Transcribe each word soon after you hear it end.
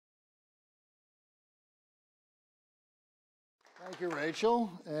Thank you,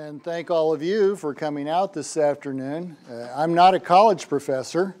 Rachel, and thank all of you for coming out this afternoon. I'm not a college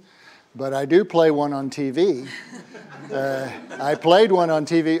professor, but I do play one on TV. I played one on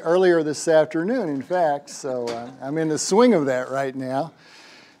TV earlier this afternoon, in fact, so I'm in the swing of that right now.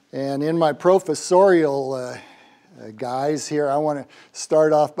 And in my professorial guise here, I want to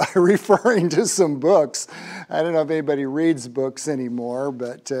start off by referring to some books. I don't know if anybody reads books anymore,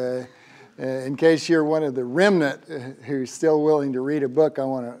 but in case you're one of the remnant who's still willing to read a book, I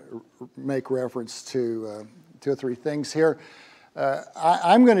want to make reference to two or three things here.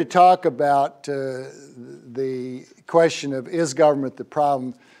 I'm going to talk about the question of, is government the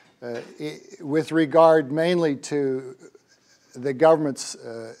problem, with regard mainly to the government's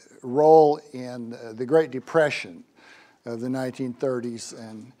role in the Great Depression of the 1930s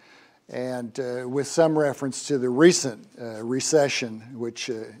and with some reference to the recent recession, which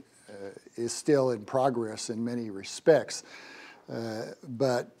is still in progress in many respects.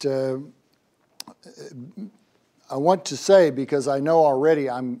 But I want to say, because I know already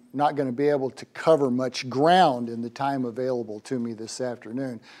I'm not going to be able to cover much ground in the time available to me this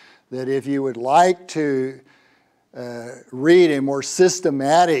afternoon, that if you would like to read a more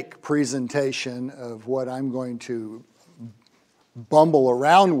systematic presentation of what I'm going to bumble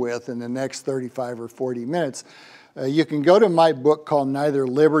around with in the next 35 or 40 minutes, you can go to my book called Neither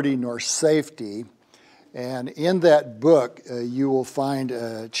Liberty Nor Safety, and in that book you will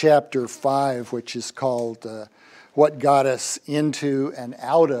find chapter 5, which is called What Got Us Into and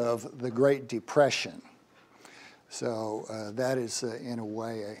Out of the Great Depression. So that is in a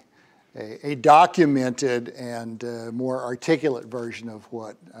way a documented and more articulate version of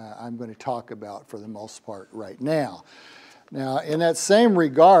what I'm going to talk about for the most part right now. Now, in that same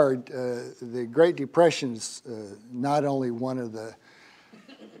regard, the Great Depression is not only one of the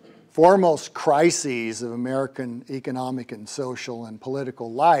foremost crises of American economic and social and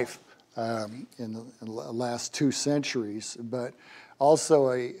political life in the last 2 centuries, but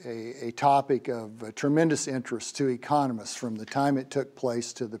also a topic of tremendous interest to economists from the time it took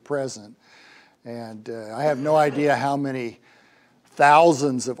place to the present. And I have no idea how many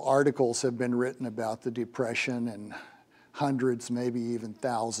thousands of articles have been written about the Depression, and hundreds, maybe even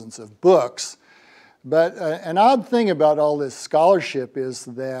thousands of books. But an odd thing about all this scholarship is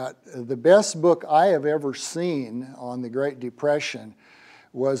that the best book I have ever seen on the Great Depression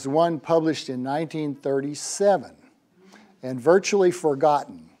was one published in 1937 and virtually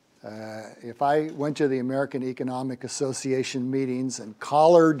forgotten. If I went to the American Economic Association meetings and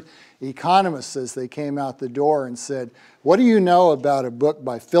collared economists as they came out the door and said, "What do you know about a book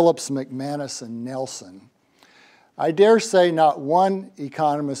by Phillips, McManus, and Nelson?" I dare say not one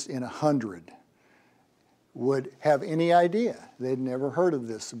economist in 100 would have any idea. They'd never heard of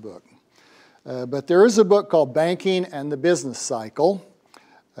this book. But there is a book called Banking and the Business Cycle,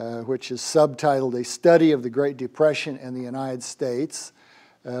 which is subtitled A Study of the Great Depression in the United States,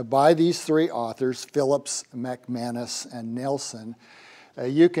 by these 3 authors, Phillips, McManus, and Nelson.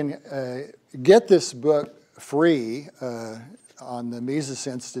 You can get this book free on the Mises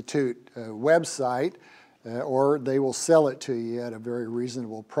Institute website, or they will sell it to you at a very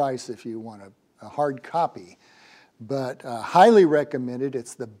reasonable price if you want a hard copy. But highly recommended.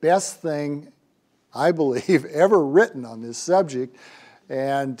 It's the best thing, I believe, ever written on this subject.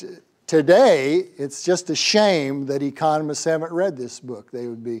 And today, it's just a shame that economists haven't read this book. They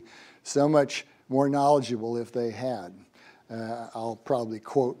would be so much more knowledgeable if they had. I'll probably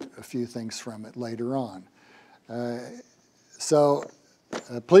quote a few things from it later on.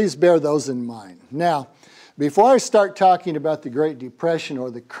 Please bear those in mind. Now, before I start talking about the Great Depression or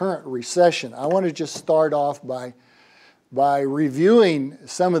the current recession, I want to just start off by reviewing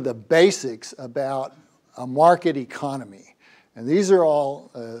some of the basics about a market economy. And these are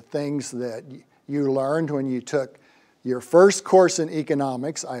all things that you learned when you took your first course in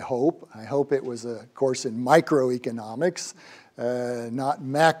economics, I hope. I hope it was a course in microeconomics, not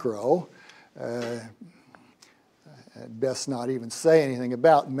macro. Best not even say anything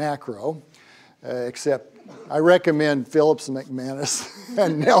about macro, except I recommend Phillips, McManus,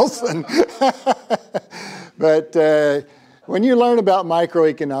 and Nelson. But when you learn about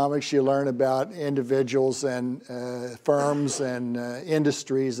microeconomics, you learn about individuals and firms and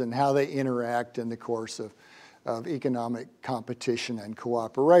industries and how they interact in the course of economic competition and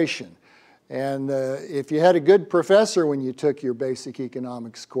cooperation. And if you had a good professor when you took your basic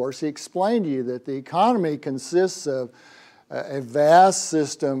economics course, he explained to you that the economy consists of a vast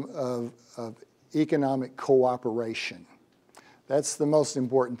system of economic cooperation. That's the most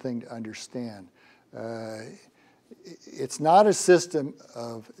important thing to understand. It's not a system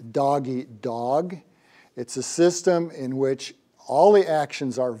of dog eat dog. It's a system in which all the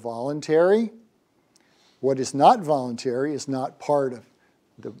actions are voluntary. What is not voluntary is not part of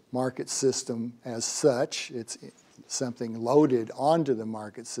the market system as such. It's something loaded onto the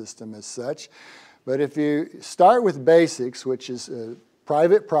market system as such. But if you start with basics, which is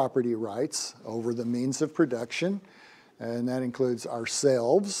private property rights over the means of production, and that includes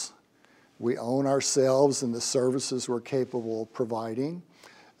ourselves. We own ourselves and the services we're capable of providing.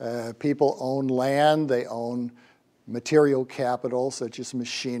 People own land, they own material capital such as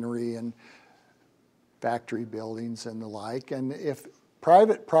machinery and factory buildings and the like. And if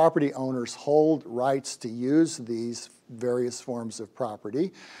private property owners hold rights to use these various forms of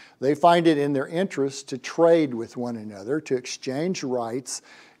property, they find it in their interest to trade with one another, to exchange rights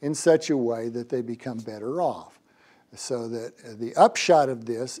in such a way that they become better off. So that the upshot of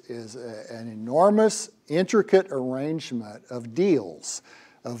this is an enormous, intricate arrangement of deals,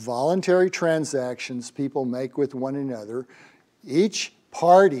 of voluntary transactions people make with one another, each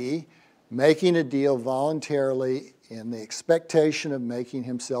party making a deal voluntarily in the expectation of making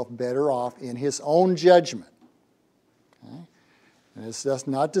himself better off in his own judgment. Okay? And it's just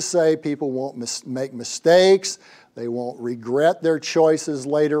not to say people won't make mistakes, they won't regret their choices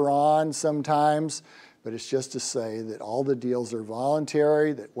later on sometimes, but it's just to say that all the deals are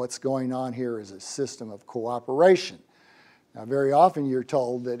voluntary, that what's going on here is a system of cooperation. Now, very often you're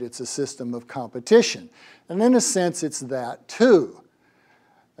told that it's a system of competition. And in a sense, it's that too,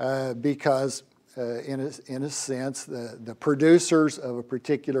 because in a sense, the producers of a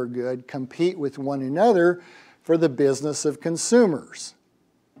particular good compete with one another for the business of consumers.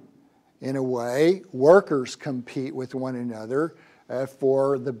 In a way, workers compete with one another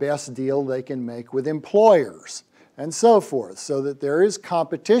for the best deal they can make with employers, and so forth, so that there is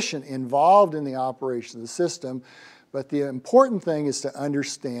competition involved in the operation of the system. But the important thing is to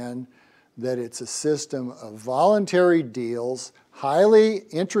understand that it's a system of voluntary deals, highly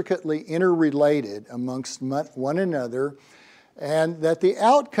intricately interrelated amongst one another, and that the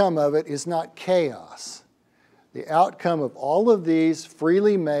outcome of it is not chaos. The outcome of all of these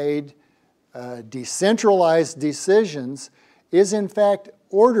freely made, decentralized decisions is in fact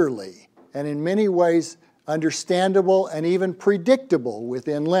orderly and in many ways understandable and even predictable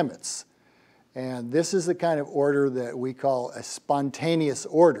within limits. And this is the kind of order that we call a spontaneous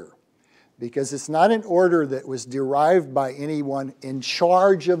order, because it's not an order that was derived by anyone in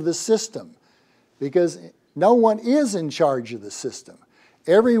charge of the system, because no one is in charge of the system.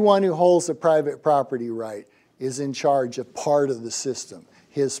 Everyone who holds a private property right is in charge of part of the system,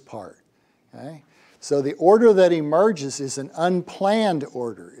 his part. Okay? So the order that emerges is an unplanned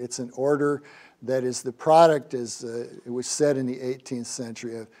order. It's an order that is the product, as it was said in the 18th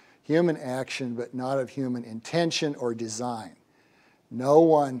century, of human action, but not of human intention or design. No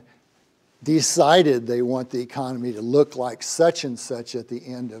one decided they want the economy to look like such and such at the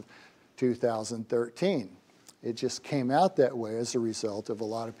end of 2013. It just came out that way as a result of a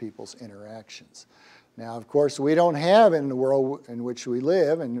lot of people's interactions. Now, of course, we don't have in the world in which we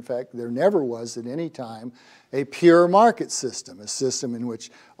live, and in fact, there never was at any time, a pure market system, a system in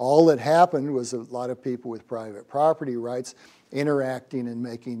which all that happened was a lot of people with private property rights interacting and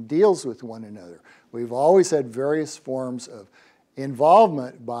making deals with one another. We've always had various forms of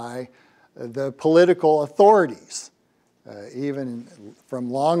involvement by the political authorities, even from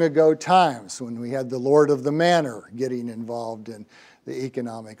long ago times when we had the Lord of the Manor getting involved in the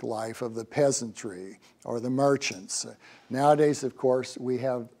economic life of the peasantry or the merchants. Nowadays, of course, we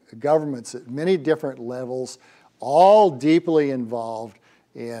have governments at many different levels, all deeply involved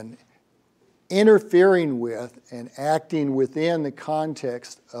in interfering with and acting within the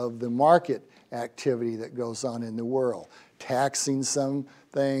context of the market activity that goes on in the world, taxing some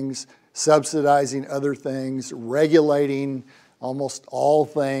things, subsidizing other things, regulating almost all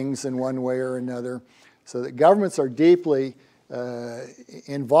things in one way or another. So that governments are deeply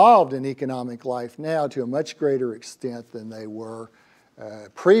involved in economic life now to a much greater extent than they were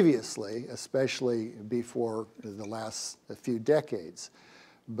previously, especially before the last few decades.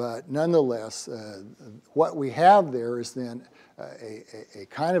 But nonetheless, what we have there is then a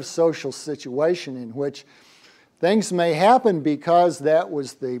kind of social situation in which things may happen because that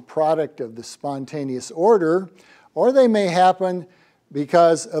was the product of the spontaneous order, or they may happen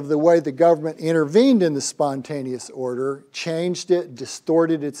because of the way the government intervened in the spontaneous order, changed it,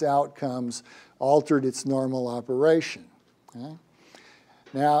 distorted its outcomes, altered its normal operation. Okay?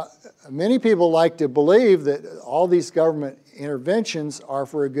 Now, many people like to believe that all these government interventions are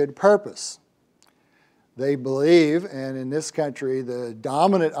for a good purpose. They believe, and in this country, the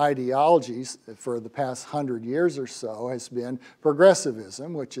dominant ideologies for the past 100 years or so has been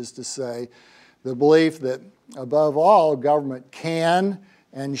progressivism, which is to say the belief that, above all, government can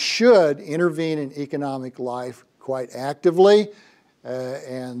and should intervene in economic life quite actively,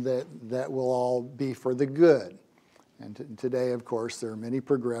 and that will all be for the good. And today, of course, there are many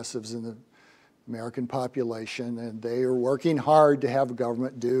progressives in the American population, and they are working hard to have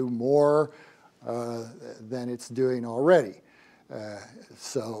government do more than it's doing already.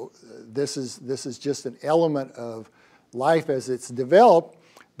 So this is just an element of life as it's developed,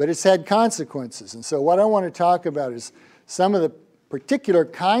 but it's had consequences. And so what I want to talk about is some of the particular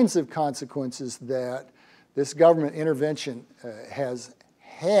kinds of consequences that this government intervention has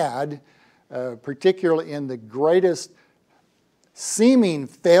had, particularly in the greatest seeming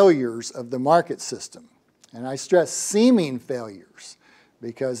failures of the market system. And I stress seeming failures,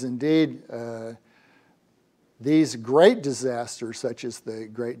 because indeed these great disasters, such as the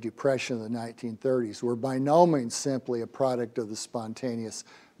Great Depression of the 1930s, were by no means simply a product of the spontaneous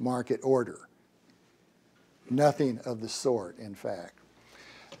market order. Nothing of the sort, in fact.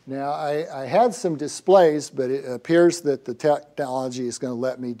 Now, I had some displays, but it appears that the technology is going to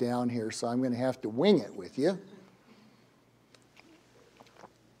let me down here, so I'm going to have to wing it with you.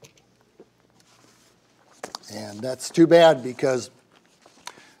 And that's too bad, because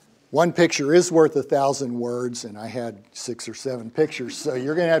one picture is worth 1,000 words, and I had 6 or 7 pictures, so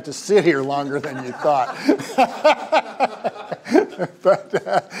you're going to have to sit here longer than you thought.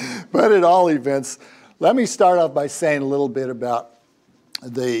 But at all events, let me start off by saying a little bit about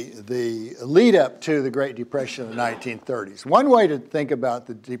the lead up to the Great Depression of the 1930s. One way to think about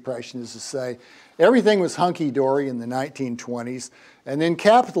the Depression is to say everything was hunky-dory in the 1920s, and then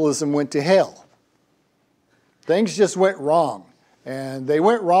capitalism went to hell. Things just went wrong. And they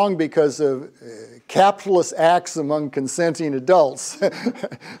went wrong because of capitalist acts among consenting adults,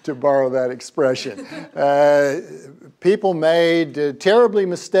 to borrow that expression. People made terribly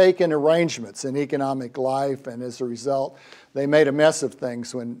mistaken arrangements in economic life, and as a result, they made a mess of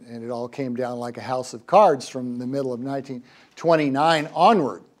things and it all came down like a house of cards from the middle of 1929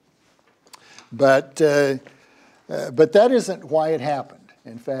 onward. But that isn't why it happened.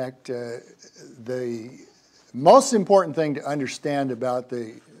 In fact, the most important thing to understand about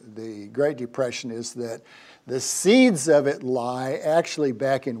the Great Depression is that the seeds of it lie actually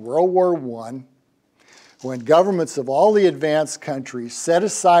back in World War I, when governments of all the advanced countries set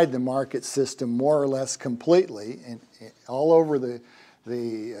aside the market system more or less completely all over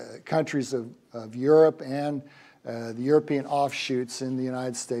the countries of Europe and the European offshoots in the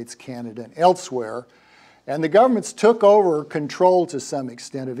United States, Canada, and elsewhere. And the governments took over control to some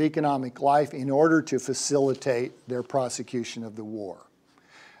extent of economic life in order to facilitate their prosecution of the war.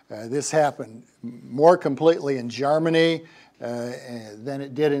 This happened more completely in Germany than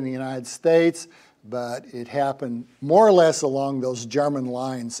it did in the United States, but it happened more or less along those German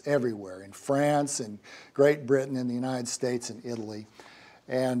lines everywhere, in France and Great Britain and the United States and Italy.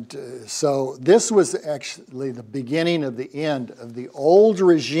 And so this was actually the beginning of the end of the old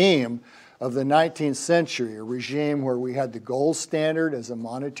regime of the 19th century, a regime where we had the gold standard as a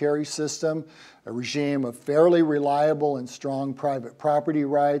monetary system, a regime of fairly reliable and strong private property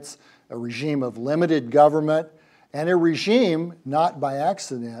rights, a regime of limited government, and a regime, not by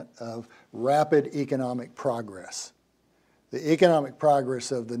accident, of rapid economic progress. The economic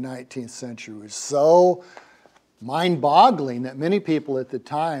progress of the 19th century was so mind-boggling that many people at the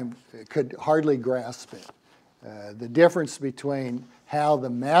time could hardly grasp it. The difference between how the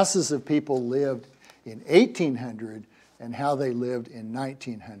masses of people lived in 1800 and how they lived in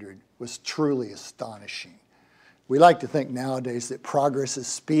 1900 was truly astonishing. We like to think nowadays that progress is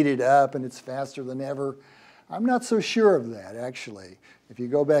speeded up and it's faster than ever. I'm not so sure of that, actually. If you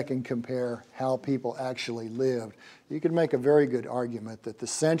go back and compare how people actually lived, you can make a very good argument that the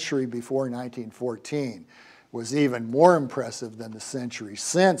century before 1914 was even more impressive than the century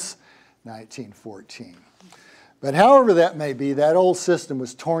since 1914. But however that may be, that old system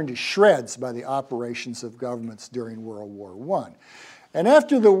was torn to shreds by the operations of governments during World War I. And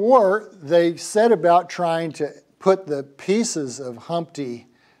after the war, they set about trying to put the pieces of Humpty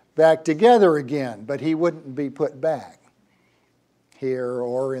back together again, but he wouldn't be put back here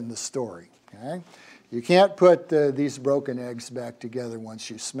or in the story. Okay? You can't put these broken eggs back together once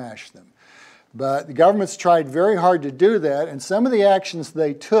you smash them. But the governments tried very hard to do that, and some of the actions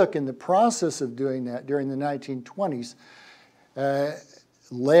they took in the process of doing that during the 1920s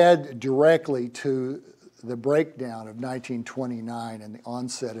led directly to the breakdown of 1929 and the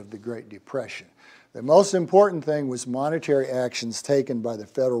onset of the Great Depression. The most important thing was monetary actions taken by the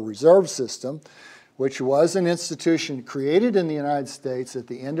Federal Reserve System, which was an institution created in the United States at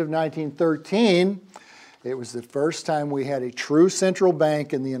the end of 1913 It was the first time we had a true central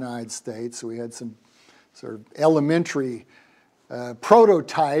bank in the United States. We had some sort of elementary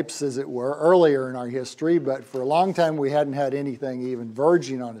prototypes, as it were, earlier in our history, but for a long time we hadn't had anything even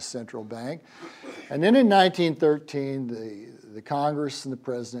verging on a central bank. And then in 1913, the Congress and the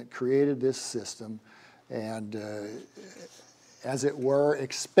President created this system and, as it were,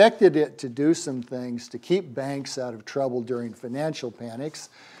 expected it to do some things to keep banks out of trouble during financial panics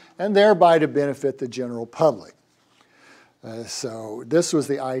and thereby to benefit the general public. So this was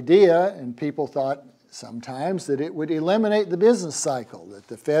the idea, and people thought sometimes that it would eliminate the business cycle, that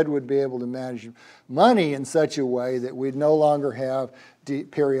the Fed would be able to manage money in such a way that we'd no longer have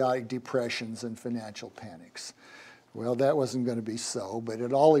periodic depressions and financial panics. Well, that wasn't going to be so, but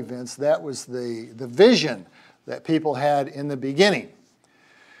at all events, that was the vision that people had in the beginning.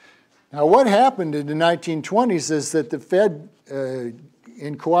 Now, what happened in the 1920s is that the Fed,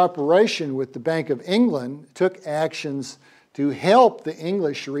 in cooperation with the Bank of England, took actions to help the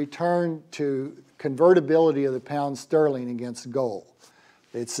English return to convertibility of the pound sterling against gold.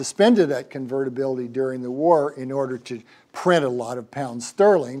 They'd suspended that convertibility during the war in order to print a lot of pound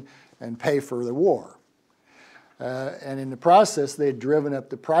sterling and pay for the war. And in the process, they had driven up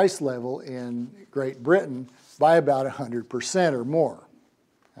the price level in Great Britain by about 100% or more.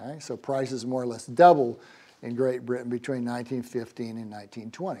 Okay? So prices more or less doubled in Great Britain between 1915 and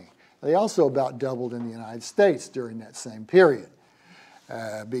 1920. They also about doubled in the United States during that same period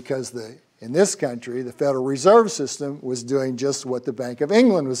because in this country, the Federal Reserve System was doing just what the Bank of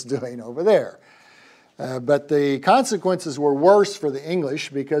England was doing over there. But the consequences were worse for the English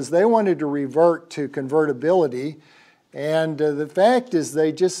because they wanted to revert to convertibility, and the fact is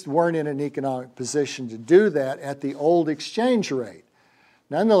they just weren't in an economic position to do that at the old exchange rate.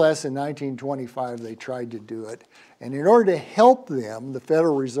 Nonetheless, in 1925, they tried to do it, and in order to help them, the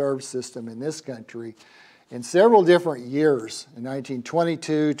Federal Reserve System in this country, in several different years, in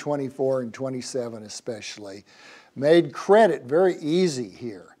 1922, 24, and 27 especially, made credit very easy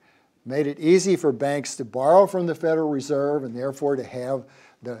here. Made it easy for banks to borrow from the Federal Reserve and therefore to have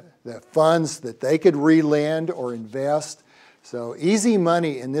the funds that they could relend or invest. So easy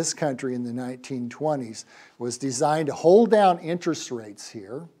money in this country in the 1920s was designed to hold down interest rates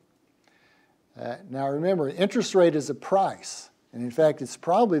here. Now remember, interest rate is a price. And in fact, it's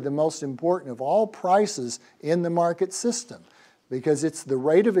probably the most important of all prices in the market system because it's the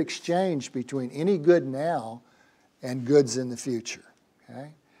rate of exchange between any good now and goods in the future. Okay?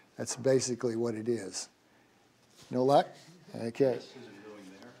 That's basically what it is. No luck? Okay.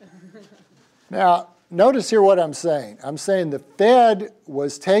 Now, notice here what I'm saying. I'm saying the Fed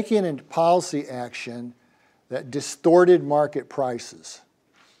was taking into policy action that distorted market prices.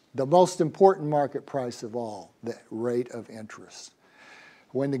 The most important market price of all, the rate of interest.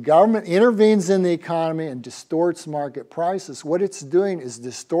 When the government intervenes in the economy and distorts market prices, what it's doing is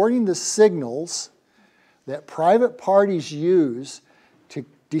distorting the signals that private parties use to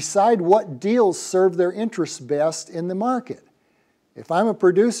decide what deals serve their interests best in the market. If I'm a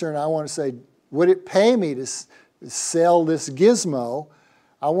producer and I want to say, would it pay me to sell this gizmo?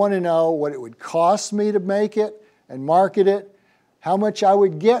 I want to know what it would cost me to make it and market it, how much I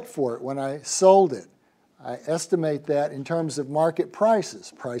would get for it when I sold it. I estimate that in terms of market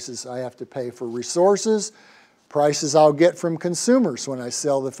prices. Prices I have to pay for resources, prices I'll get from consumers when I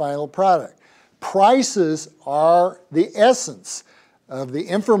sell the final product. Prices are the essence of the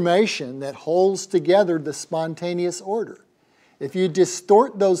information that holds together the spontaneous order. If you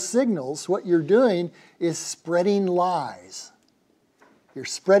distort those signals, what you're doing is spreading lies. You're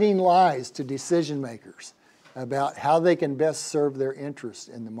spreading lies to decision makers about how they can best serve their interests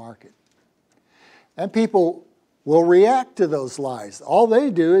in the market. And people will react to those lies. All they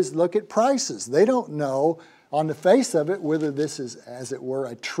do is look at prices. They don't know on the face of it whether this is, as it were,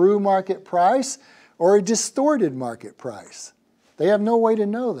 a true market price or a distorted market price. They have no way to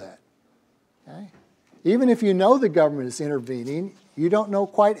know that. Okay? Even if you know the government is intervening, you don't know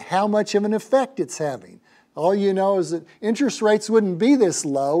quite how much of an effect it's having. All you know is that interest rates wouldn't be this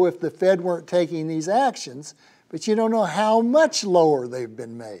low if the Fed weren't taking these actions, but you don't know how much lower they've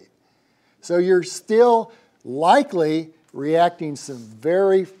been made. So you're still likely reacting some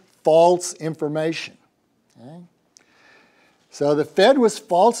very false information. Okay? So the Fed was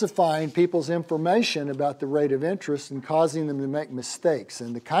falsifying people's information about the rate of interest and causing them to make mistakes.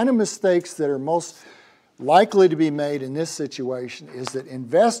 And the kind of mistakes that are most likely to be made in this situation is that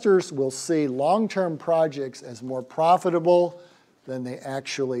investors will see long-term projects as more profitable than they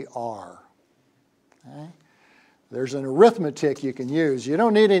actually are. Okay? There's an arithmetic you can use. You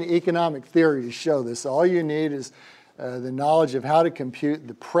don't need any economic theory to show this. All you need is the knowledge of how to compute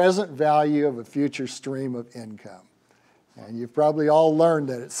the present value of a future stream of income. And you've probably all learned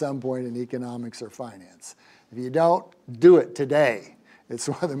that at some point in economics or finance. If you don't, do it today. It's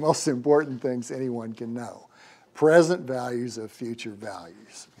one of the most important things anyone can know. Present values of future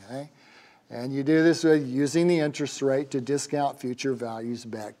values, okay? And you do this with using the interest rate to discount future values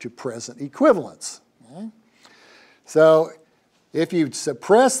back to present equivalents, okay? So if you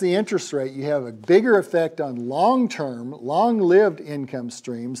suppress the interest rate, you have a bigger effect on long-term, long-lived income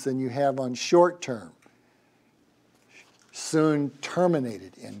streams than you have on short-term,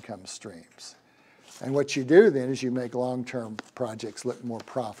 soon-terminated income streams. And what you do then is you make long-term projects look more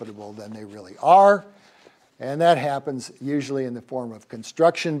profitable than they really are. And that happens usually in the form of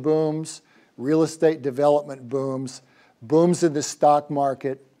construction booms, real estate development booms, booms in the stock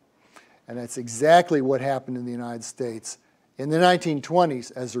market. And that's exactly what happened in the United States in the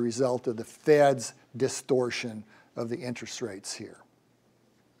 1920s as a result of the Fed's distortion of the interest rates here.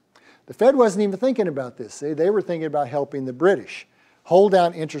 The Fed wasn't even thinking about this. See? They were thinking about helping the British. Hold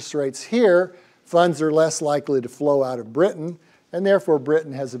down interest rates here, funds are less likely to flow out of Britain, and therefore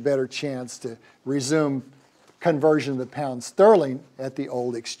Britain has a better chance to resume conversion of the pound sterling at the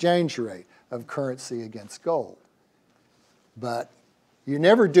old exchange rate of currency against gold. But you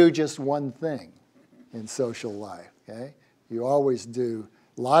never do just one thing in social life, okay? You always do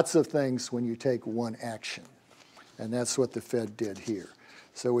lots of things when you take one action. And that's what the Fed did here.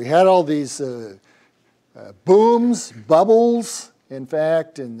 So we had all these booms, bubbles, in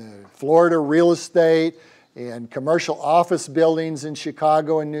fact, in the Florida real estate and commercial office buildings in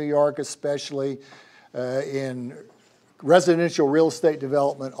Chicago and New York especially, in residential real estate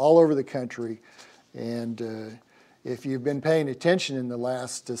development all over the country. And if you've been paying attention in the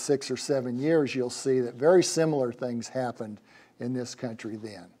last 6 or 7 years, you'll see that very similar things happened in this country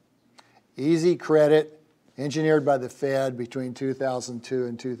then. Easy credit, engineered by the Fed between 2002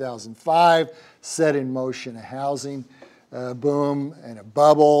 and 2005, set in motion a housing boom and a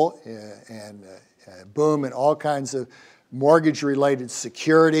bubble and a boom in all kinds of mortgage-related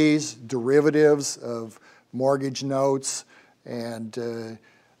securities, derivatives of mortgage notes, and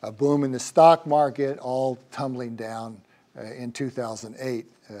a boom in the stock market, all tumbling down in 2008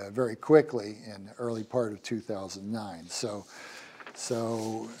 very quickly in the early part of 2009.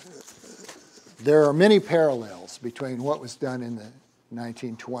 So there are many parallels between what was done in the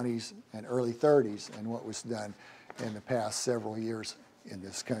 1920s and early 30s and what was done in the past several years in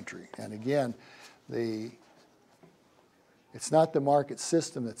this country. And again, it's not the market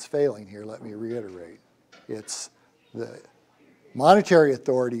system that's failing here, let me reiterate. It's the monetary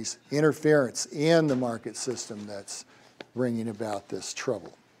authorities' interference in the market system that's bringing about this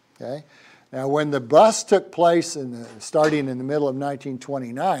trouble, okay? Now, when the bust took place starting in the middle of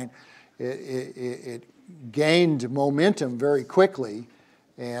 1929, it gained momentum very quickly,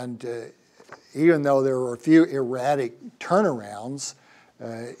 and even though there were a few erratic turnarounds,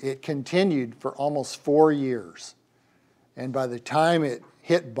 it continued for almost 4 years. And by the time it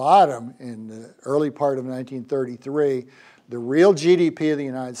hit bottom in the early part of 1933, the real GDP of the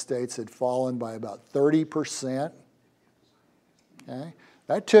United States had fallen by about 30%. Okay?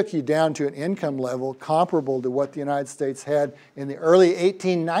 That took you down to an income level comparable to what the United States had in the early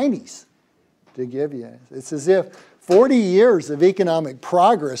 1890s, to give you. It's as if 40 years of economic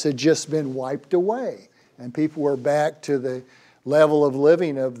progress had just been wiped away, and people were back to the level of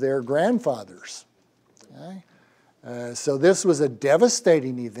living of their grandfathers. Okay? So this was a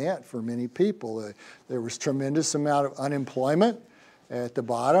devastating event for many people. There was tremendous amount of unemployment at the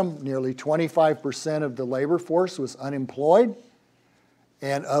bottom. Nearly 25% of the labor force was unemployed.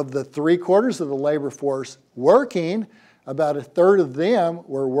 And of the 3/4 of the labor force working, about 1/3 of them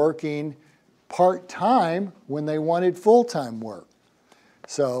were working part-time when they wanted full-time work.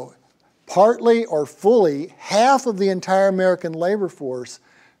 So partly or fully, half of the entire American labor force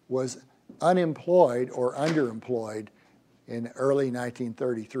was unemployed or underemployed in early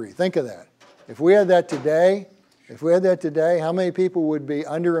 1933. Think of that. If we had that today, how many people would be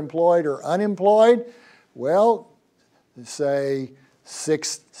underemployed or unemployed? Well, say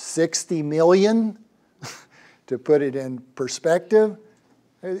 60 million, to put it in perspective.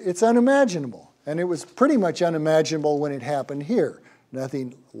 It's unimaginable. And it was pretty much unimaginable when it happened here.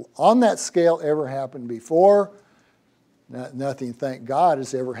 Nothing on that scale ever happened before. Nothing, thank God,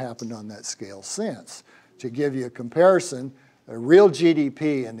 has ever happened on that scale since. To give you a comparison, a real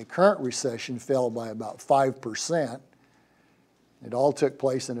GDP in the current recession fell by about 5%. It all took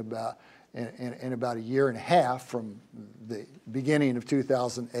place in about a year and a half, from the beginning of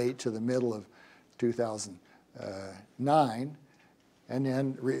 2008 to the middle of 2009. And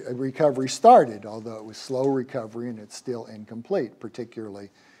then recovery started, although it was slow recovery and it's still incomplete, particularly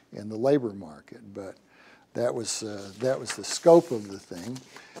in the labor market. But that was the scope of the thing.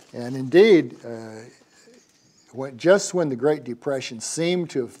 And indeed, just when the Great Depression seemed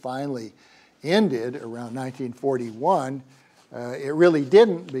to have finally ended around 1941, it really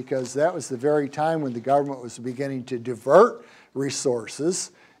didn't, because that was the very time when the government was beginning to divert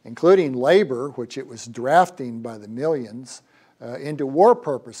resources, including labor, which it was drafting by the millions, into war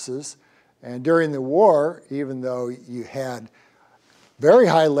purposes. And during the war, even though you had very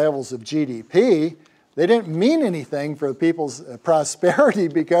high levels of GDP, they didn't mean anything for people's prosperity,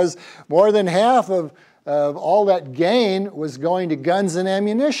 because more than half of all that gain was going to guns and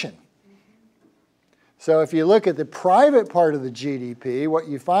ammunition. So if you look at the private part of the GDP, what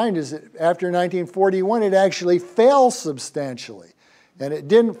you find is that after 1941, it actually fell substantially. And it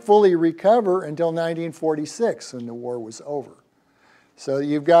didn't fully recover until 1946, when the war was over. So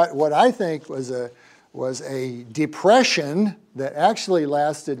you've got what I think was a depression that actually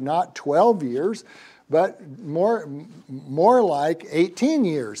lasted not 12 years, but more like 18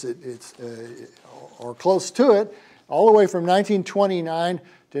 years, or close to it, all the way from 1929 to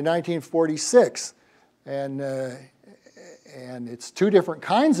 1946. And it's two different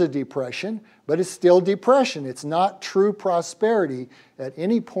kinds of depression, but it's still depression. It's not true prosperity at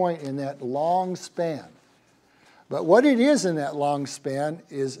any point in that long span. But what it is in that long span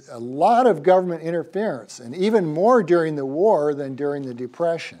is a lot of government interference, and even more during the war than during the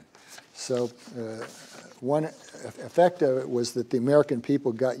Depression. So one effect of it was that the American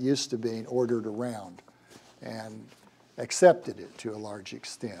people got used to being ordered around and accepted it to a large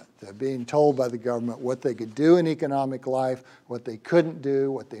extent, being told by the government what they could do in economic life, what they couldn't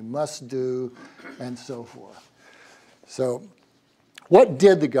do, what they must do, and so forth. So what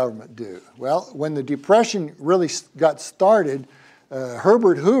did the government do? Well, when the Depression really got started,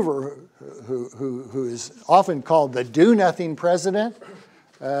 Herbert Hoover, who is often called the do-nothing president,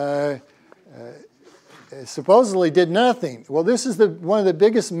 supposedly did nothing. Well, this is one of the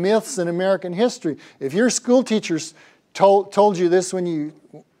biggest myths in American history. If your school teachers told you this when you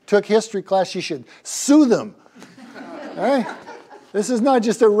took history class, you should sue them. Right? This is not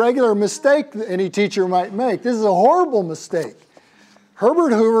just a regular mistake that any teacher might make. This is a horrible mistake.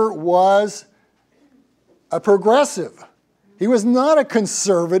 Herbert Hoover was a progressive. He was not a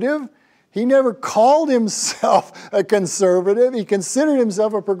conservative. He never called himself a conservative. He considered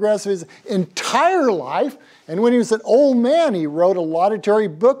himself a progressive his entire life. And when he was an old man, he wrote a laudatory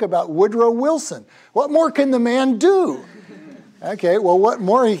book about Woodrow Wilson. What more can the man do? Okay, well, what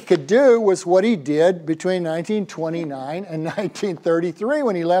more he could do was what he did between 1929 and 1933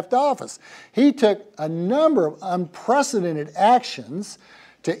 when he left office. He took a number of unprecedented actions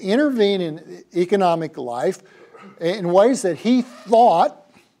to intervene in economic life in ways that he thought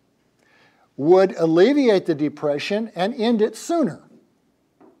would alleviate the Depression and end it sooner.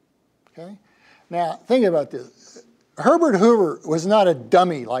 Okay? Now, think about this. Herbert Hoover was not a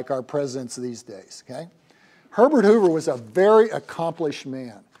dummy like our presidents these days. Okay? Herbert Hoover was a very accomplished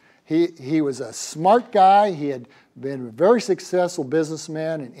man. He was a smart guy. He had been a very successful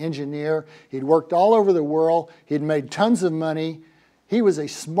businessman and engineer. He'd worked all over the world. He'd made tons of money. He was a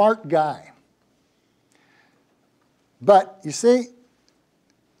smart guy. But you see,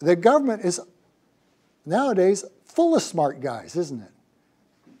 the government is nowadays full of smart guys, isn't it?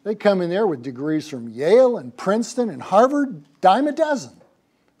 They come in there with degrees from Yale and Princeton and Harvard, dime a dozen.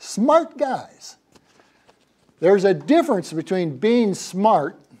 Smart guys. There's a difference between being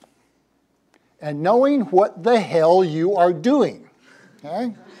smart and knowing what the hell you are doing.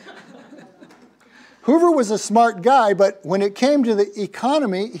 Okay? Hoover was a smart guy, but when it came to the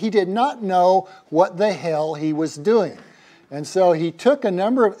economy, he did not know what the hell he was doing. And so he took a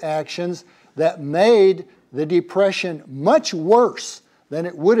number of actions that made the Depression much worse than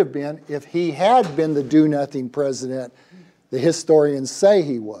it would have been if he had been the do-nothing president the historians say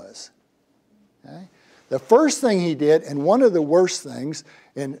he was. Okay? The first thing he did, and one of the worst things,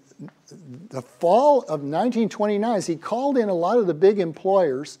 in the fall of 1929, is he called in a lot of the big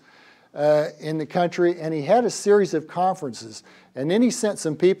employers in the country, and he had a series of conferences. And then he sent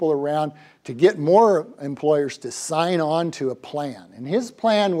some people around to get more employers to sign on to a plan. And his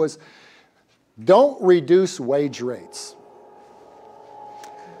plan was, don't reduce wage rates.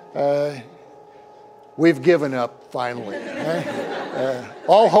 We've given up, finally.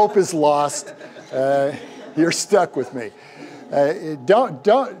 All hope is lost. You're stuck with me.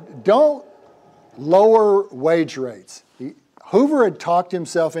 Don't lower wage rates. Hoover had talked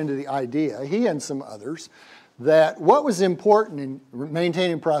himself into the idea, he and some others, that what was important in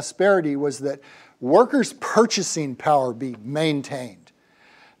maintaining prosperity was that workers' purchasing power be maintained.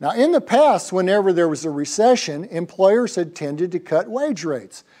 Now, in the past, whenever there was a recession, employers had tended to cut wage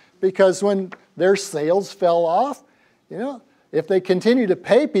rates because when their sales fell off, if they continued to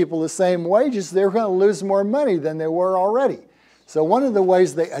pay people the same wages, they were going to lose more money than they were already. So one of the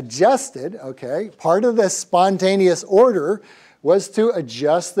ways they adjusted, part of the spontaneous order was to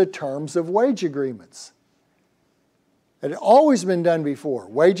adjust the terms of wage agreements. It had always been done before.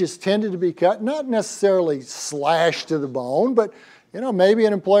 Wages tended to be cut, not necessarily slashed to the bone, but maybe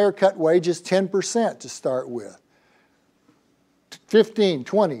an employer cut wages 10% to start with. 15,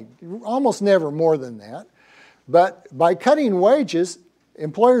 20, almost never more than that. But by cutting wages,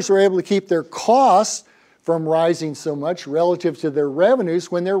 employers were able to keep their costs from rising so much relative to their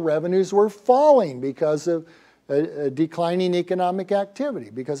revenues when their revenues were falling because of a declining economic activity,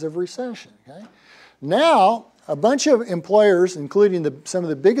 because of recession. Now, a bunch of employers, including some of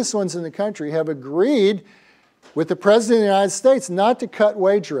the biggest ones in the country, have agreed with the President of the United States not to cut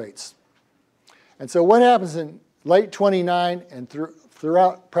wage rates. And so what happens in late 29 and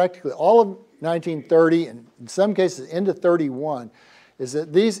throughout practically all of 1930, and in some cases into 31, is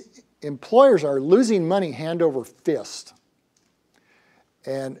that these employers are losing money hand over fist.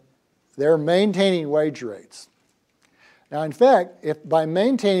 And they're maintaining wage rates. Now, in fact, if by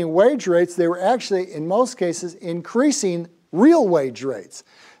maintaining wage rates, they were actually, in most cases, increasing real wage rates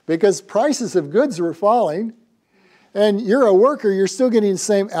because prices of goods were falling, and you're a worker, you're still getting the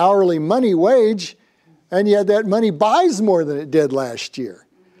same hourly money wage, and yet that money buys more than it did last year.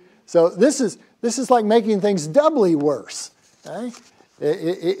 So this is like making things doubly worse.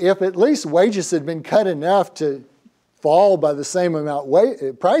 If at least wages had been cut enough to fall by the same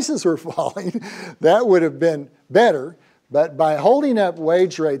amount prices were falling, that would have been better. But by holding up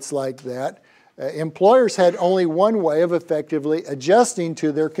wage rates like that, employers had only one way of effectively adjusting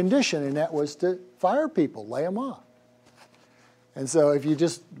to their condition, and that was to fire people, lay them off. And so if you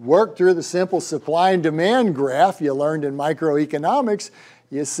just work through the simple supply and demand graph you learned in microeconomics,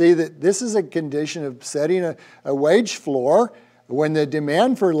 you see that this is a condition of setting a wage floor when the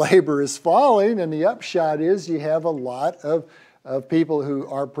demand for labor is falling, and the upshot is you have a lot of people who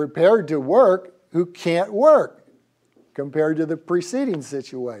are prepared to work who can't work compared to the preceding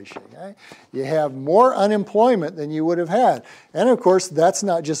situation. You have more unemployment than you would have had. And of course, that's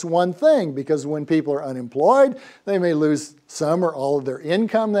not just one thing, because when people are unemployed, they may lose some or all of their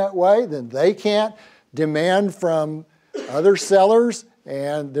income that way, then they can't demand from other sellers,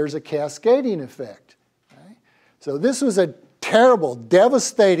 and there's a cascading effect. So this was a terrible,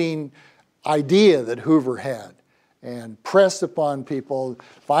 devastating idea that Hoover had and pressed upon people.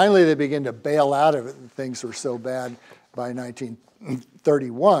 Finally, they began to bail out of it, and things were so bad by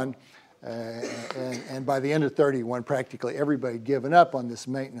 1931. And by the end of 31, practically everybody had given up on this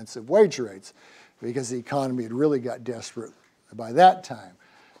maintenance of wage rates because the economy had really got desperate by that time.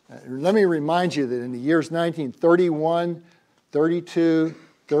 Let me remind you that in the years 1931, 32,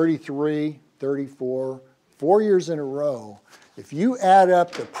 33, 34, 4 years in a row, if you add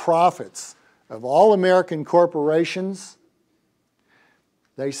up the profits of all American corporations,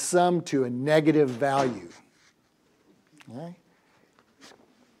 they sum to a negative value.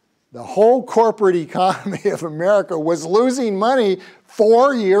 The whole corporate economy of America was losing money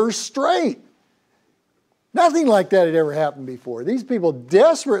 4 years straight. Nothing like that had ever happened before. These people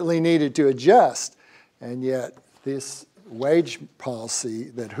desperately needed to adjust, and yet this wage policy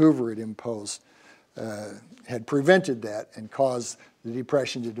that Hoover had imposed had prevented that and caused the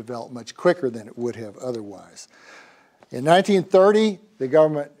Depression to develop much quicker than it would have otherwise. In 1930, the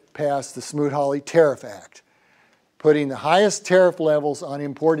government passed the Smoot-Hawley Tariff Act, putting the highest tariff levels on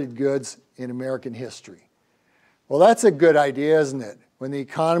imported goods in American history. Well, that's a good idea, isn't it? When the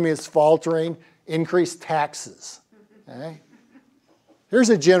economy is faltering, increase taxes. Here's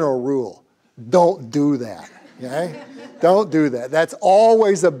a general rule. Don't do that. Don't do that. That's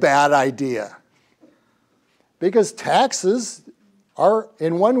always a bad idea. Because taxes are,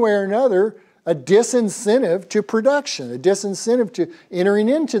 in one way or another, a disincentive to production, a disincentive to entering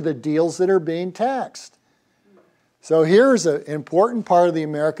into the deals that are being taxed. So here's an important part of the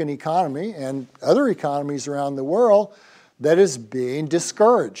American economy and other economies around the world that is being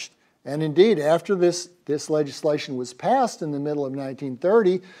discouraged. And indeed, after this legislation was passed in the middle of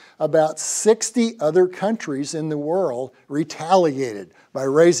 1930, about 60 other countries in the world retaliated by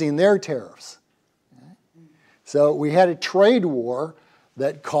raising their tariffs. So we had a trade war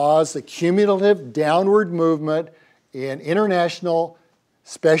that caused a cumulative downward movement in international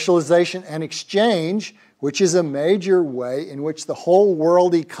specialization and exchange, which is a major way in which the whole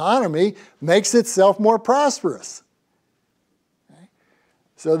world economy makes itself more prosperous. Okay?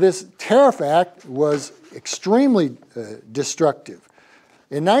 So this Tariff Act was extremely destructive.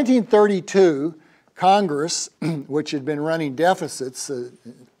 In 1932, Congress, which had been running deficits,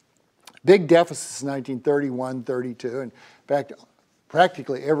 big deficits in 1931, 32, and in fact,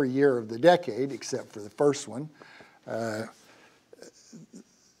 practically every year of the decade, except for the first one,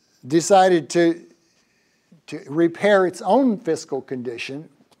 decided to repair its own fiscal condition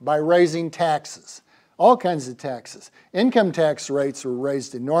by raising taxes, all kinds of taxes. Income tax rates were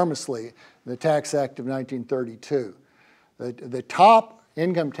raised enormously in the Tax Act of 1932. The top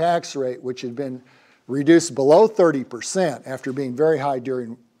income tax rate, which had been reduced below 30% after being very high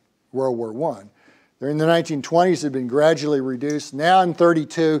during World War I, during the 1920s it had been gradually reduced. Now in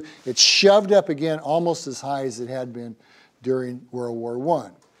 32, it's shoved up again almost as high as it had been during World War I.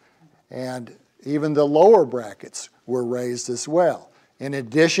 And even the lower brackets were raised as well. In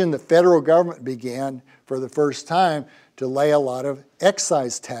addition, the federal government began for the first time to lay a lot of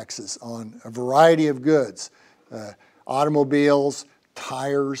excise taxes on a variety of goods, automobiles,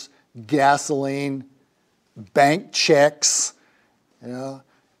 tires, gasoline, bank checks,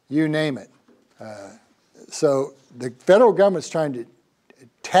 you name it. So the federal government's trying to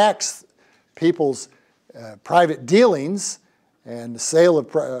tax people's private dealings and the sale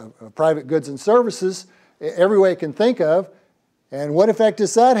of private goods and services every way it can think of. And what effect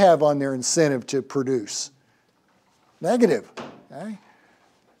does that have on their incentive to produce? Negative. Okay?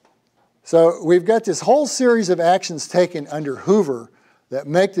 So we've got this whole series of actions taken under Hoover that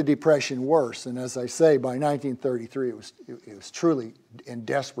make the Depression worse. And as I say, by 1933, it was truly in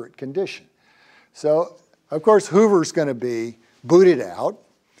desperate condition. So, of course, Hoover's going to be booted out.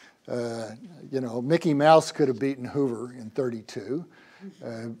 Mickey Mouse could have beaten Hoover in 32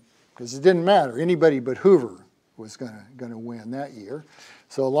 because it didn't matter. Anybody but Hoover was going to win that year.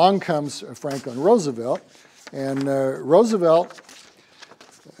 So along comes Franklin Roosevelt, and Roosevelt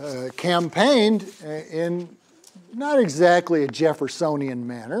campaigned in not exactly a Jeffersonian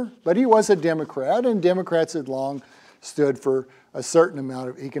manner, but he was a Democrat, and Democrats had long stood for a certain amount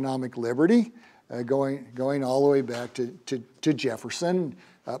of economic liberty, going all the way back to Jefferson,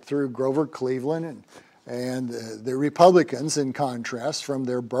 up through Grover Cleveland, and the Republicans, in contrast, from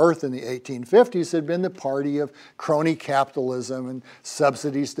their birth in the 1850s, had been the party of crony capitalism and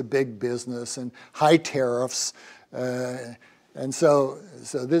subsidies to big business and high tariffs. And so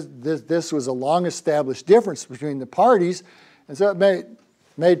this was a long-established difference between the parties, and so it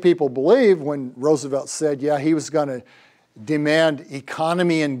made people believe when Roosevelt said, yeah, he was going to demand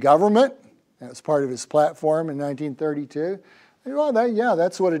economy in government. That was part of his platform in 1932. Well,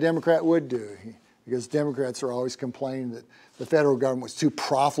 that's what a Democrat would do, because Democrats are always complaining that the federal government was too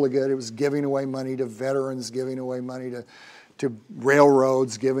profligate. It was giving away money to veterans, giving away money to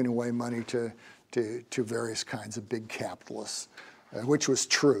railroads, giving away money to various kinds of big capitalists, which was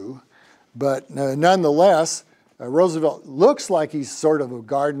true. But nonetheless, Roosevelt looks like he's sort of a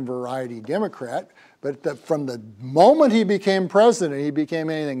garden variety Democrat, but from the moment he became president, he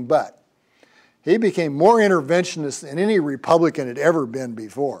became anything but. He became more interventionist than any Republican had ever been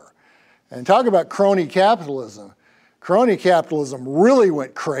before. And talk about crony capitalism. Crony capitalism really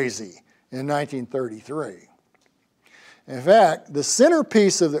went crazy in 1933. In fact, the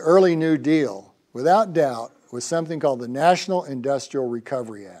centerpiece of the early New Deal, without doubt, was something called the National Industrial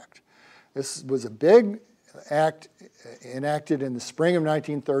Recovery Act. This was a big act enacted in the spring of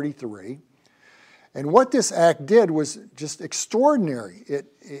 1933. And what this act did was just extraordinary.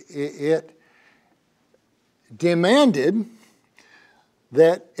 It demanded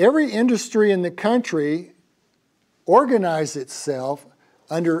that every industry in the country organize itself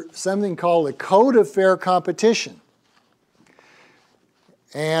under something called the Code of Fair Competition.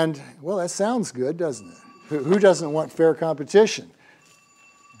 And, well, that sounds good, doesn't it? Who doesn't want fair competition?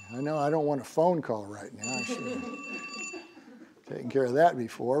 I know I don't want a phone call right now. I should have taken care of that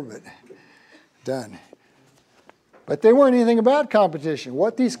before, but done. But they weren't anything about competition.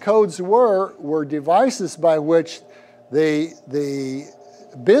 What these codes were devices by which the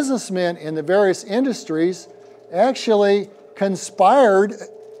businessmen in the various industries actually conspired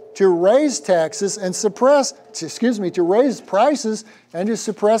to raise taxes and to raise prices and to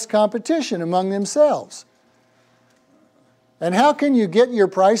suppress competition among themselves. And how can you get your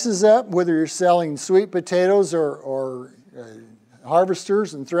prices up, whether you're selling sweet potatoes or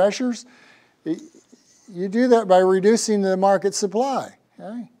harvesters and threshers? You do that by reducing the market supply.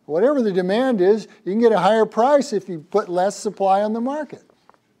 Okay? Whatever the demand is, you can get a higher price if you put less supply on the market.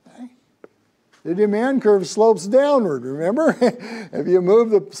 Okay? The demand curve slopes downward, remember? If you move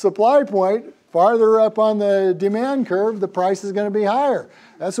the supply point farther up on the demand curve, the price is going to be higher.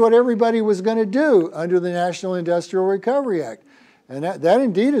 That's what everybody was going to do under the National Industrial Recovery Act. And that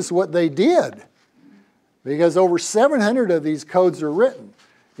indeed is what they did, because over 700 of these codes are written.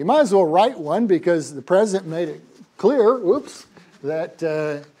 You might as well write one, because the president made it clear,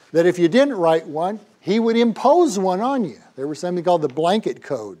 that if you didn't write one, he would impose one on you. There was something called the blanket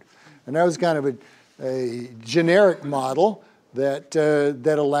code. And that was kind of a generic model that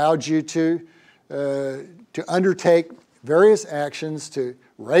allowed you to undertake various actions to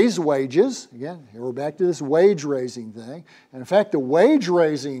raise wages. Again, here we're back to this wage raising thing. And in fact, the wage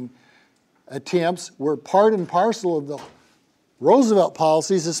raising attempts were part and parcel of the Roosevelt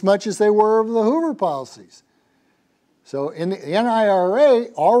policies as much as they were of the Hoover policies. So in the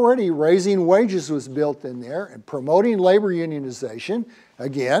NIRA, already raising wages was built in there and promoting labor unionization.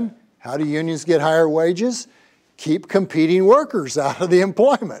 Again, how do unions get higher wages? Keep competing workers out of the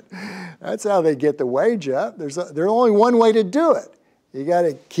employment. That's how they get the wage up. There's only one way to do it. You got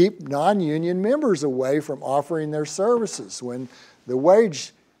to keep non-union members away from offering their services when the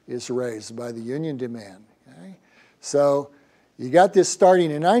wage is raised by the union demand. Okay? So you got this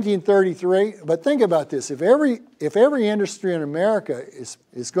starting in 1933, but think about this. If every industry in America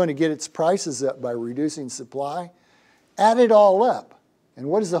is going to get its prices up by reducing supply, add it all up. And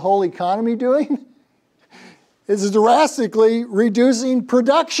what is the whole economy doing? It's drastically reducing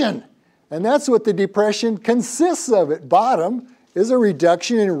production. And that's what the Depression consists of at bottom, is a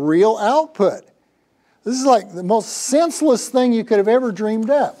reduction in real output. This is like the most senseless thing you could have ever dreamed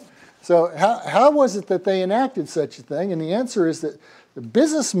up. So how was it that they enacted such a thing? And the answer is that the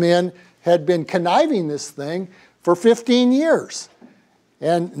businessmen had been conniving this thing for 15 years.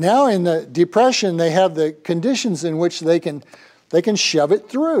 And now in the Depression, they have the conditions in which they can shove it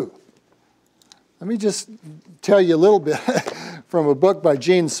through. Let me just tell you a little bit from a book by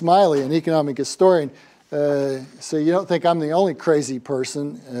Gene Smiley, an economic historian, so you don't think I'm the only crazy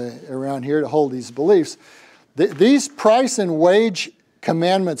person around here to hold these beliefs. These price and wage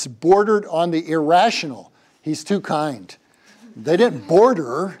commandments bordered on the irrational. He's too kind. They didn't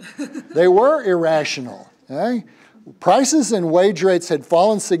border, they were irrational. Okay? Prices and wage rates had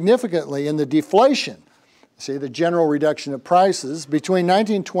fallen significantly in the deflation, see, the general reduction of prices, between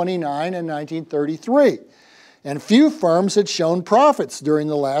 1929 and 1933. And few firms had shown profits during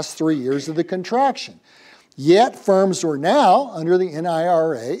the last 3 years of the contraction. Yet firms were now, under the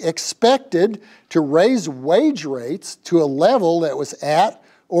NIRA, expected to raise wage rates to a level that was at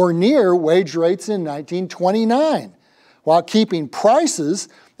or near wage rates in 1929, while keeping prices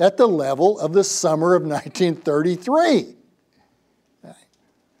at the level of the summer of 1933.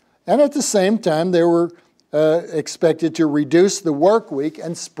 And at the same time, they were expected to reduce the work week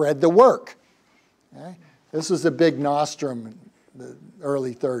and spread the work. Okay? This was a big nostrum in the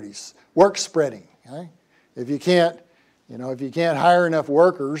early 30s. Work spreading. Okay? If you can't hire enough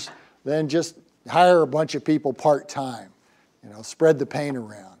workers, then just hire a bunch of people part-time. Spread the pain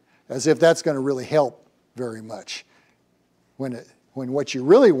around, as if that's going to really help very much. When what you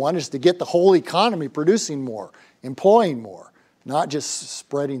really want is to get the whole economy producing more, employing more, not just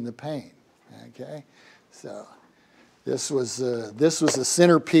spreading the pain. Okay, so this was the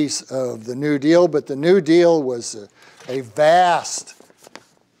centerpiece of the New Deal, but the New Deal was a vast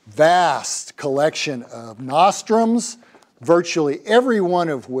collection of nostrums, virtually every one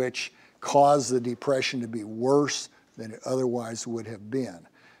of which caused the Depression to be worse than it otherwise would have been.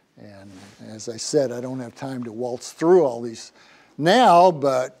 And as I said, I don't have time to waltz through all these now,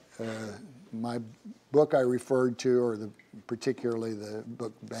 but my book I referred to, or particularly the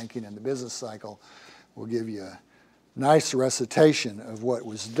book Banking and the Business Cycle, will give you a nice recitation of what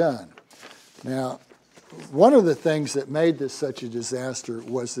was done. Now, one of the things that made this such a disaster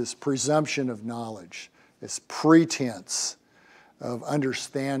was this presumption of knowledge, this pretense of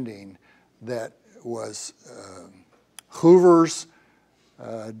understanding that was Hoover's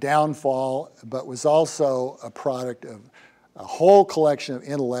downfall, but was also a product of a whole collection of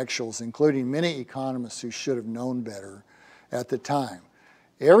intellectuals, including many economists who should have known better at the time.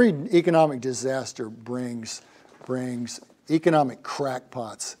 Every economic disaster brings economic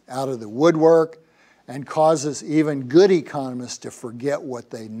crackpots out of the woodwork and causes even good economists to forget what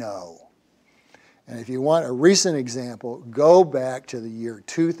they know. And if you want a recent example, go back to the year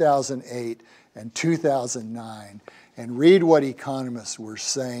 2008 and 2009 and read what economists were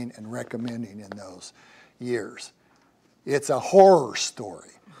saying and recommending in those years. It's a horror story.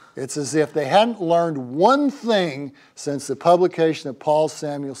 It's as if they hadn't learned one thing since the publication of Paul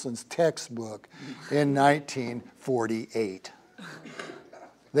Samuelson's textbook in 1948.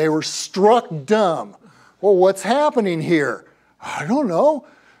 They were struck dumb. Well, what's happening here? I don't know.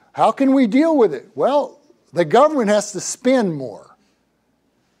 How can we deal with it? Well, the government has to spend more.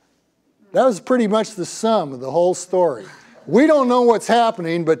 That was pretty much the sum of the whole story. We don't know what's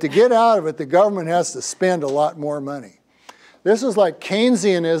happening, but to get out of it, the government has to spend a lot more money. This is like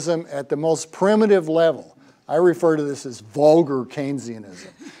Keynesianism at the most primitive level. I refer to this as vulgar Keynesianism.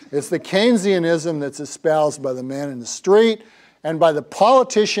 It's the Keynesianism that's espoused by the man in the street and by the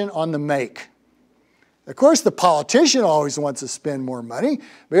politician on the make. Of course, the politician always wants to spend more money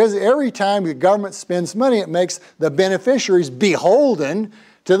because every time the government spends money, it makes the beneficiaries beholden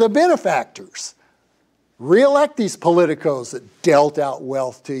to the benefactors. Re-elect these politicos that dealt out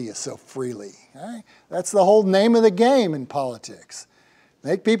wealth to you so freely. Right? That's the whole name of the game in politics.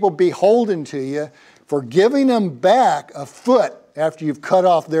 Make people beholden to you for giving them back a foot after you've cut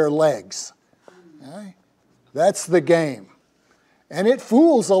off their legs. Right? That's the game. And it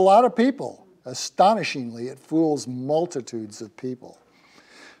fools a lot of people. Astonishingly, it fools multitudes of people.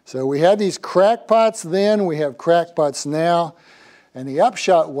 So we had these crackpots then, we have crackpots now, and the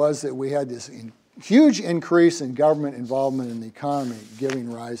upshot was that we had this huge increase in government involvement in the economy,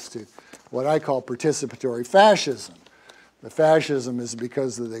 giving rise to what I call participatory fascism. The fascism is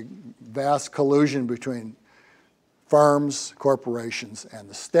because of the vast collusion between firms, corporations, and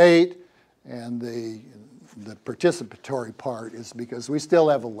the state, and the participatory part is because we still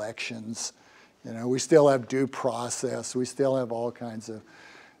have elections. You know, we still have due process. We still have all kinds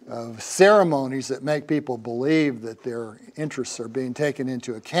of ceremonies that make people believe that their interests are being taken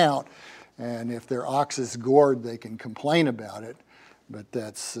into account. And if their ox is gored, they can complain about it. But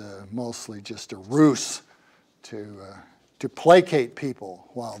that's mostly just a ruse to placate people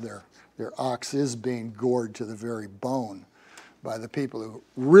while their ox is being gored to the very bone by the people who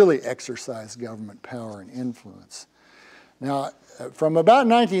really exercise government power and influence. Now, from about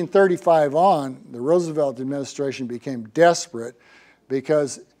 1935 on, the Roosevelt administration became desperate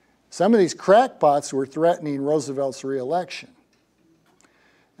because some of these crackpots were threatening Roosevelt's reelection.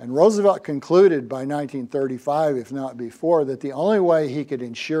 And Roosevelt concluded by 1935, if not before, that the only way he could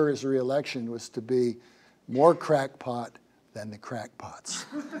ensure his reelection was to be more crackpot than the crackpots.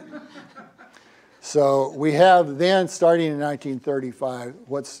 So we have then, starting in 1935,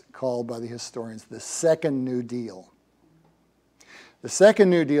 what's called by the historians the Second New Deal. The Second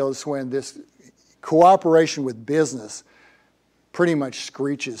New Deal is when this cooperation with business pretty much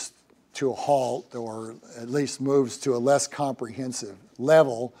screeches to a halt, or at least moves to a less comprehensive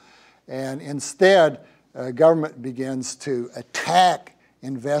level, and instead government begins to attack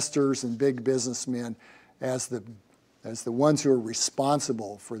investors and big businessmen as the ones who are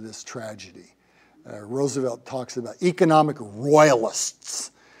responsible for this tragedy. Roosevelt talks about economic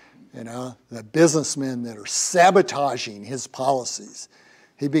royalists. You know, the businessmen that are sabotaging his policies.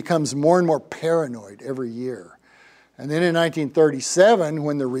 He becomes more and more paranoid every year. And then in 1937,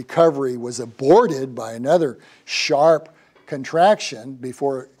 when the recovery was aborted by another sharp contraction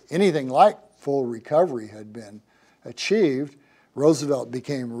before anything like full recovery had been achieved, Roosevelt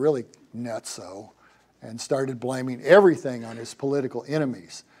became really nutso and started blaming everything on his political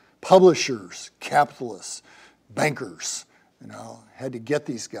enemies. Publishers, capitalists, bankers. You know, had to get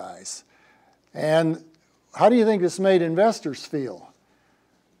these guys. And how do you think this made investors feel?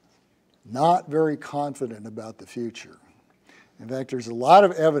 Not very confident about the future. In fact, there's a lot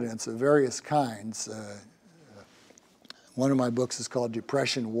of evidence of various kinds. One of my books is called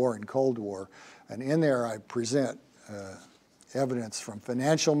Depression, War, and Cold War. And in there I present evidence from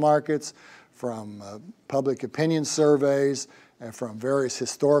financial markets, from public opinion surveys, and from various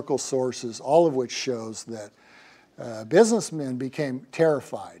historical sources, all of which shows that businessmen became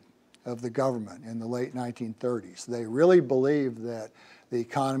terrified of the government in the late 1930s. They really believed that the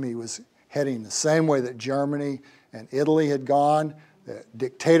economy was heading the same way that Germany and Italy had gone, that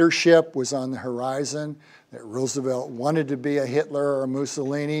dictatorship was on the horizon, that Roosevelt wanted to be a Hitler or a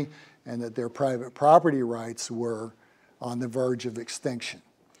Mussolini, and that their private property rights were on the verge of extinction.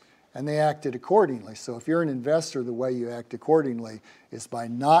 And they acted accordingly. So if you're an investor, the way you act accordingly is by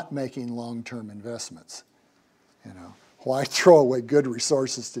not making long-term investments. You know, why throw away good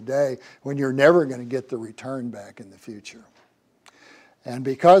resources today when you're never going to get the return back in the future? And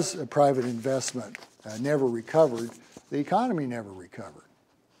because private investment never recovered, the economy never recovered.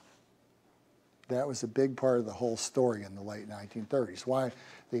 That was a big part of the whole story in the late 1930s, why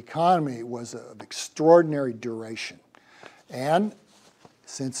the economy was of extraordinary duration. And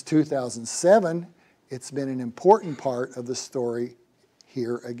since 2007, it's been an important part of the story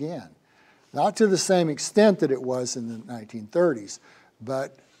here again. Not to the same extent that it was in the 1930s,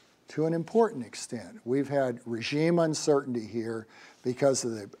 but to an important extent. We've had regime uncertainty here because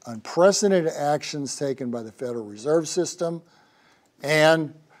of the unprecedented actions taken by the Federal Reserve System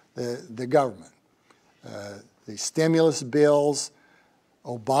and the government. The stimulus bills,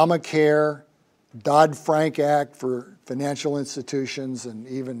 Obamacare, Dodd-Frank Act for financial institutions and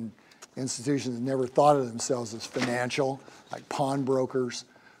even institutions that never thought of themselves as financial, like pawnbrokers.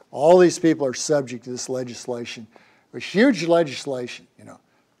 All these people are subject to this legislation. It's huge legislation,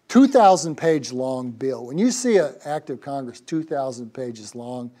 2,000-page long bill. When you see an act of Congress 2,000 pages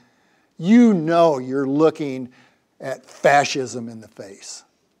long, you know you're looking at fascism in the face.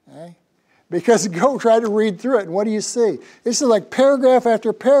 Okay? Because go try to read through it, and what do you see? This is like paragraph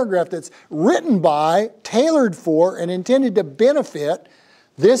after paragraph that's written by, tailored for, and intended to benefit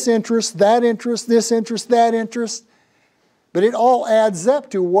this interest, that interest, this interest, that interest. But it all adds up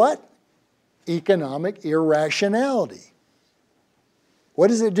to what? Economic irrationality. What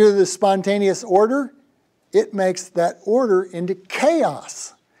does it do to the spontaneous order? It makes that order into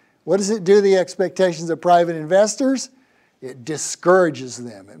chaos. What does it do to the expectations of private investors? It discourages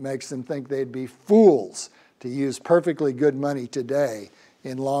them. It makes them think they'd be fools to use perfectly good money today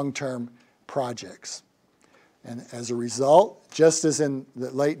in long-term projects. And as a result, just as in the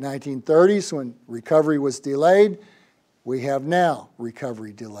late 1930s when recovery was delayed, we have now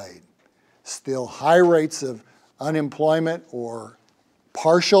recovery delayed. Still high rates of unemployment or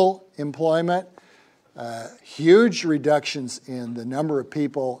partial employment, huge reductions in the number of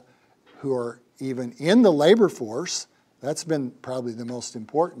people who are even in the labor force. That's been probably the most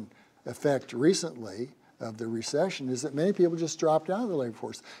important effect recently of the recession, is that many people just dropped out of the labor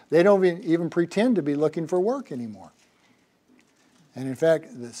force. They don't even pretend to be looking for work anymore. And in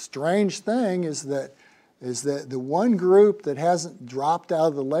fact, the strange thing is that the one group that hasn't dropped out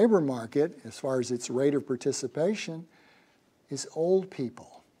of the labor market as far as its rate of participation is old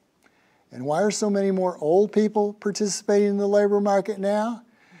people. And why are so many more old people participating in the labor market now?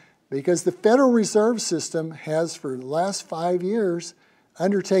 Because the Federal Reserve System has, for the last 5 years,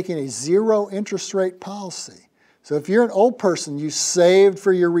 undertaken a zero interest rate policy. So if you're an old person, you saved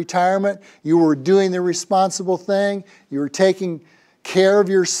for your retirement, you were doing the responsible thing, you were taking care of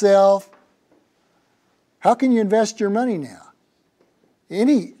yourself, how can you invest your money now?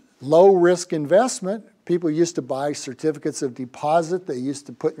 Any low-risk investment, people used to buy certificates of deposit, they used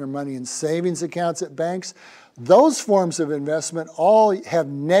to put their money in savings accounts at banks. Those forms of investment all have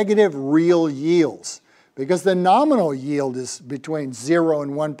negative real yields because the nominal yield is between 0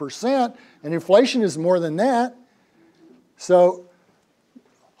 and 1%, and inflation is more than that. So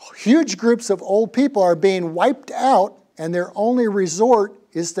huge groups of old people are being wiped out, and their only resort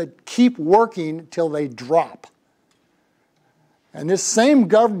is to keep working till they drop. And this same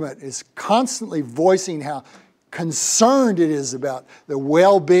government is constantly voicing how concerned it is about the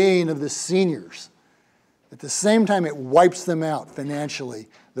well-being of the seniors. At the same time, it wipes them out financially,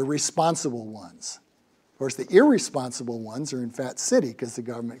 the responsible ones. Of course, the irresponsible ones are in Fat City because the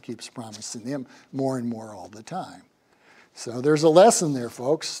government keeps promising them more and more all the time. So there's a lesson there,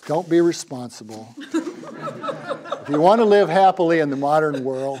 folks. Don't be responsible. If you want to live happily in the modern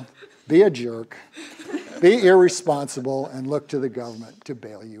world, be a jerk, be irresponsible, and look to the government to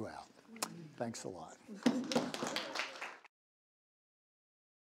bail you out. Thanks a lot.